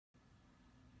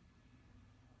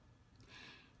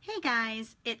Hey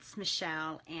guys, it's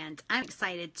Michelle, and I'm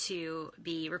excited to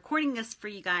be recording this for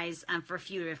you guys for a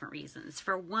few different reasons.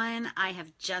 For one, I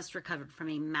have just recovered from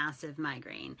a massive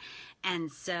migraine,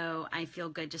 and so I feel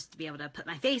good just to be able to put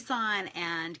my face on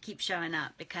and keep showing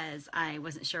up because I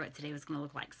wasn't sure what today was going to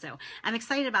look like. So I'm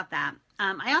excited about that.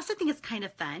 I also think it's kind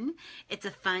of fun. It's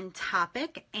a fun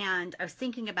topic, and I was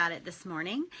thinking about it this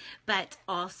morning, but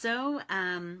also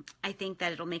I think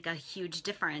that it'll make a huge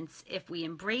difference if we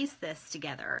embrace this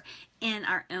together in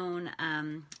our own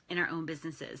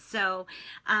businesses. So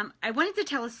I wanted to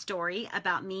tell a story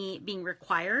about me being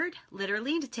required,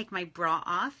 literally, to take my bra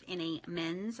off in a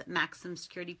men's maximum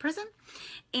security prison,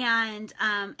 and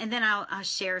then I'll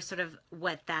share sort of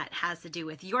what that has to do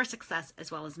with your success as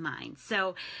well as mine.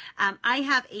 So I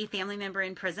have a family member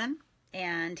in prison,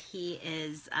 and he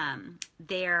is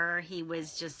there. He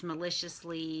was just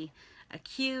maliciously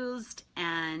accused,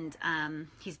 and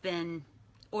he's been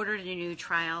ordered a new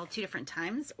trial 2 different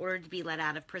times, ordered to be let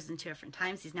out of prison 2 different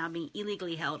times. He's now being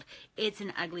illegally held. It's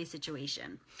an ugly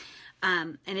situation.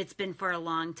 And it's been for a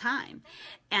long time.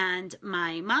 And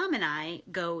my mom and I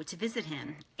go to visit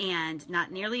him, and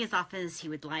not nearly as often as he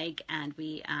would like, and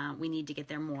we need to get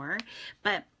there more.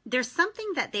 But there's something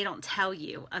that they don't tell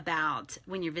you about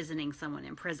when you're visiting someone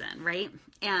in prison, right?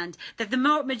 And that the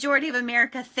majority of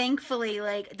America, thankfully,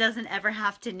 doesn't ever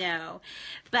have to know.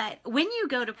 But when you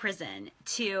go to prison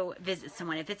to visit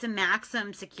someone, if it's a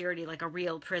maximum security, like a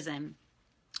real prison,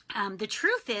 the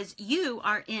truth is you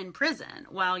are in prison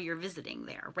while you're visiting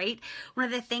there, right? One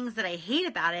of the things that I hate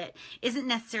about it isn't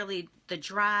necessarily the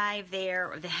drive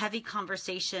there or the heavy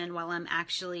conversation while I'm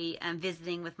actually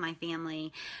visiting with my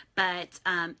family, but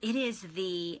it is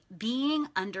the being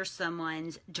under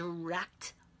someone's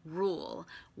direct rule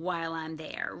while I'm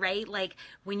there, right? Like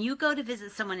when you go to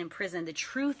visit someone in prison, the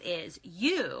truth is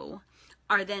you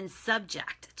are then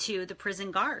subject to the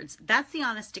prison guards. That's the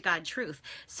honest to God truth.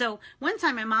 So one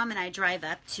time my mom and I drive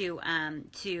up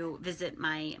to visit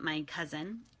my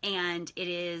cousin, and it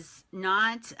is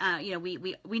not,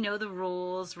 we know the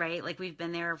rules, right? Like we've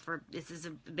been there for, this has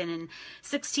been in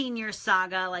 16 year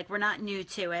saga, like we're not new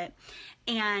to it.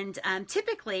 And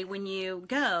typically when you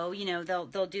go,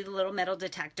 they'll do the little metal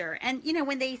detector, and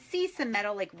when they see some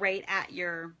metal like right at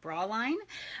your bra line,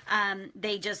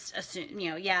 they just assume,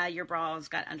 yeah, your bra's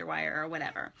got underwire or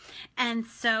whatever. And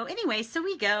so anyway, so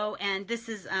we go, and this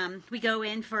is, we go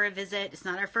in for a visit. It's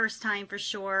not our first time for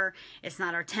sure. It's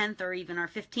not our 10th or even our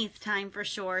 15th time for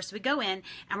sure. So we go in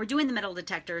and we're doing the metal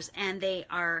detectors, and they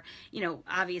are,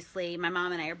 obviously my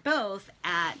mom and I are both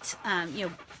at,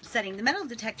 setting the metal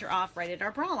detector off right at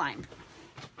our bra line.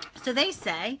 So they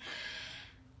say,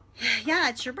 yeah,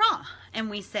 it's your bra. And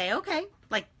we say, okay,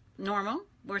 like normal.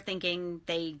 We're thinking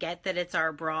they get that it's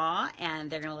our bra and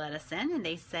they're going to let us in. And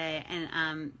they say,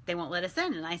 and they won't let us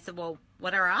in. And I said, well,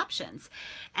 what are our options?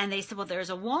 And they said, well, there's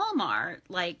a Walmart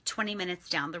like 20 minutes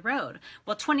down the road.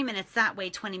 Well, 20 minutes that way,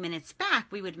 20 minutes back,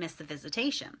 we would miss the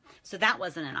visitation. So that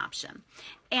wasn't an option.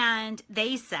 And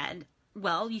they said,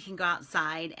 well, you can go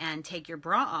outside and take your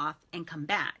bra off and come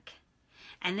back.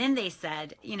 And then they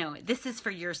said, this is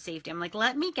for your safety. I'm like,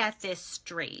 let me get this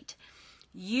straight.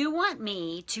 You want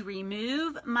me to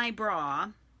remove my bra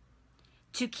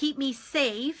to keep me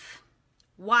safe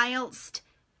whilst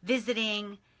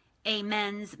visiting a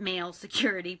men's male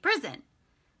security prison.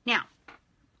 Now,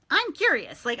 I'm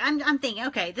curious. Like, I'm thinking,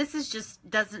 okay, this is just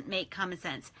doesn't make common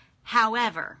sense.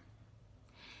 However,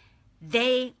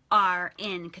 they are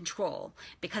in control,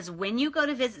 because when you go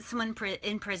to visit someone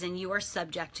in prison, you are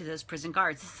subject to those prison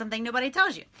guards. This is something nobody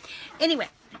tells you. Anyway,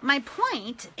 my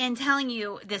point in telling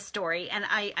you this story, and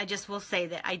I just will say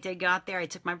that I did go out there, I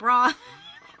took my bra,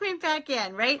 went back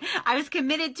in, right? I was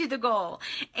committed to the goal,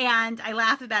 and I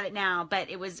laugh about it now, but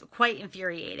it was quite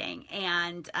infuriating,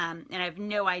 and I have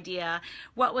no idea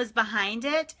what was behind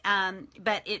it,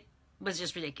 but it was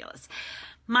just ridiculous.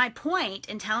 My point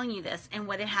in telling you this and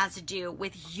what it has to do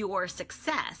with your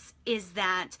success is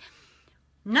that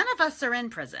none of us are in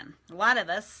prison. A lot of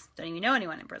us don't even know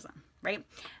anyone in prison, right?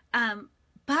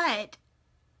 But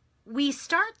we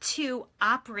start to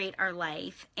operate our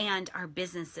life and our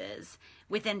businesses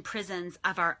within prisons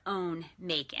of our own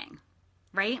making,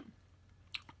 right?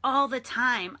 All the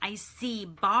time I see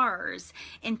bars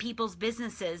in people's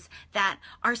businesses that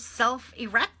are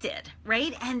self-erected,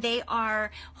 right? And they are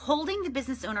holding the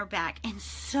business owner back in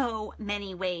so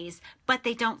many ways, but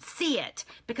they don't see it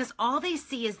because all they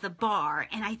see is the bar.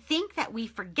 And I think that we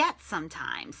forget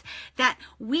sometimes that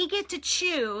we get to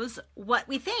choose what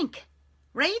we think,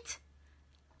 right?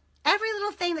 Every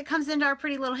little thing that comes into our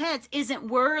pretty little heads isn't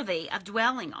worthy of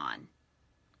dwelling on.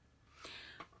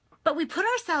 But we put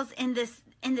ourselves in this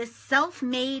in this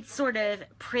self-made sort of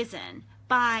prison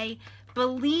by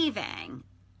believing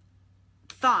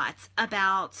thoughts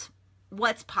about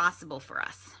what's possible for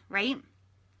us, right?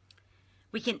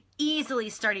 We can easily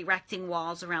start erecting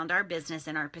walls around our business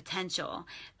and our potential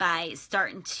by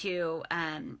starting to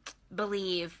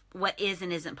believe what is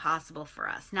and isn't possible for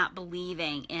us, not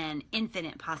believing in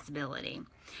infinite possibility.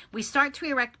 We start to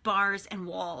erect bars and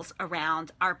walls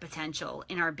around our potential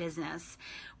in our business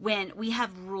when we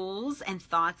have rules and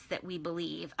thoughts that we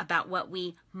believe about what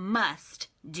we must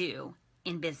do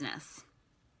in business.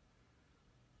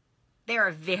 There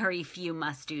are very few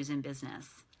must-dos in business,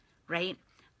 right?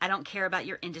 I don't care about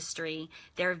your industry.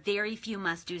 There are very few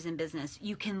must-dos in business.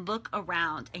 You can look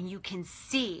around and you can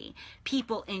see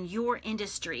people in your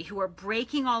industry who are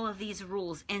breaking all of these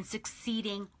rules and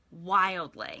succeeding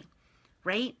wildly,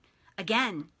 right?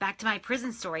 Again, back to my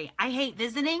prison story. I hate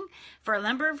visiting for a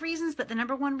number of reasons, but the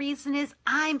number one reason is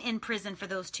I'm in prison for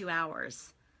those 2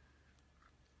 hours.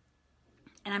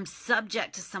 And I'm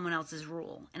subject to someone else's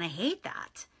rule. And I hate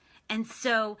that. And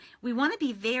so we want to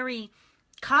be very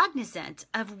cognizant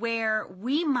of where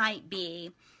we might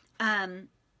be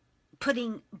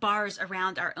putting bars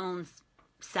around our own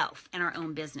self and our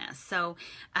own business. So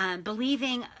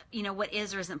believing, what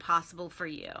is or isn't possible for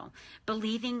you,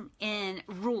 believing in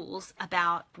rules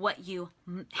about what you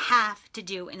have to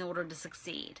do in order to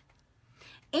succeed,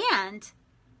 and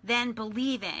then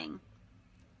believing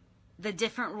the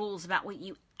different rules about what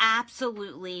you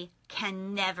absolutely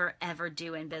can never, ever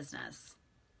do in business.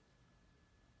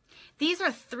 These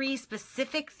are 3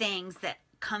 specific things that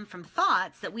come from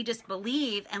thoughts that we just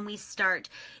believe and we start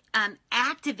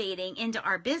activating into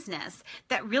our business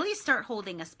that really start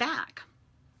holding us back.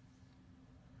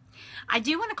 I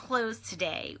do want to close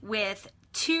today with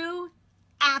 2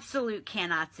 absolute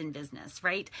cannots in business,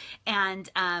 right? And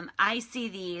I see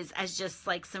these as just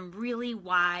like some really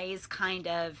wise kind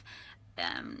of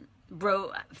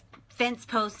fence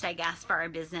post, I guess, for our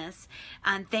business,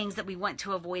 things that we want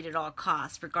to avoid at all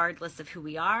costs, regardless of who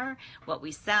we are, what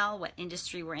we sell, what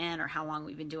industry we're in, or how long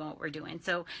we've been doing what we're doing.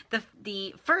 So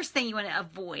the first thing you want to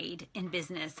avoid in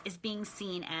business is being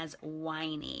seen as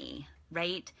whiny,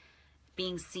 right?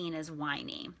 Being seen as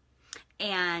whiny.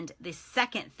 And the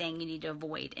second thing you need to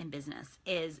avoid in business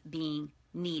is being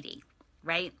needy,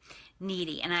 right?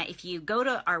 Needy. And if you go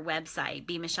to our website,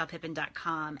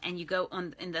 bmichellepippin.com, and you go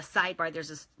in the sidebar, there's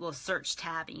this little search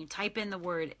tab, and you type in the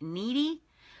word needy.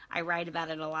 I write about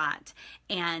it a lot.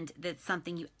 And that's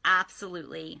something you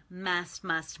absolutely must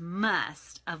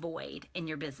avoid in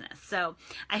your business. So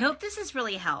I hope this has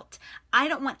really helped. I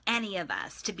don't want any of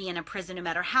us to be in a prison, no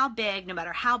matter how big, no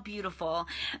matter how beautiful,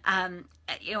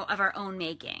 of our own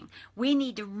making. We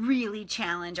need to really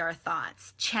challenge our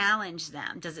thoughts, challenge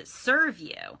them. Does it serve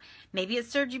you? Maybe it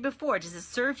served you before. Does it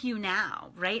serve you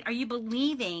now, right? Are you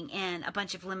believing in a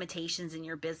bunch of limitations in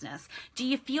your business? Do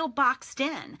you feel boxed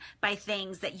in by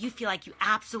things that you feel like you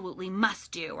absolutely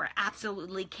must do or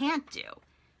absolutely can't do,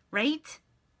 right?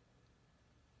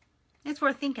 It's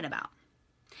worth thinking about.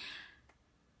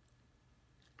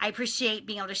 I appreciate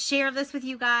being able to share this with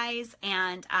you guys,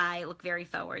 and I look very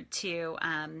forward to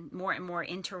more and more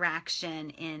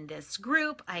interaction in this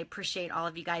group. I appreciate all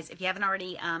of you guys. If you haven't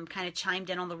already kind of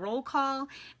chimed in on the roll call,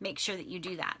 make sure that you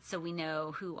do that so we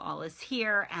know who all is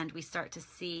here and we start to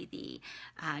see the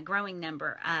growing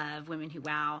number of women who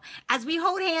wow as we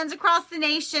hold hands across the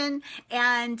nation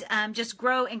and just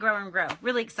grow and grow and grow.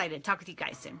 Really excited. Talk with you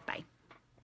guys soon. Bye.